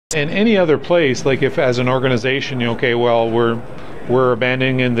In any other place, like if as an organization, okay, well, we're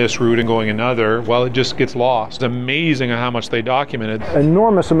abandoning this route and going another, well, it just gets lost. It's amazing how much they documented.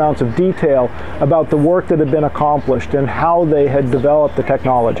 Enormous amounts of detail about the work that had been accomplished and how they had developed the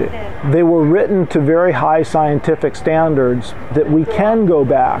technology. They were written to very high scientific standards that we can go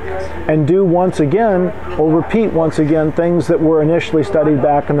back and do once again, or repeat once again, things that were initially studied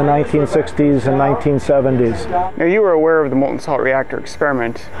back in the 1960s and 1970s. Now, you were aware of the Molten Salt Reactor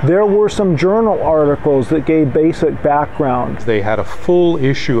Experiment. There were some journal articles that gave basic background. They had a full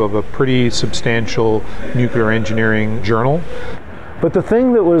issue of a pretty substantial nuclear engineering journal. But the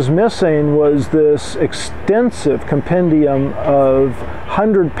thing that was missing was this extensive compendium of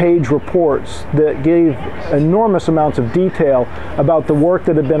 100-page reports that gave enormous amounts of detail about the work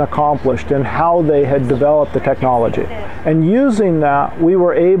that had been accomplished and how they had developed the technology. And using that, we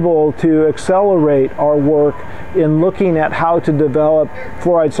were able to accelerate our work in looking at how to develop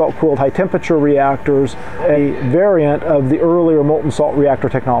fluoride salt-cooled high-temperature reactors, a variant of the earlier molten salt reactor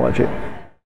technology.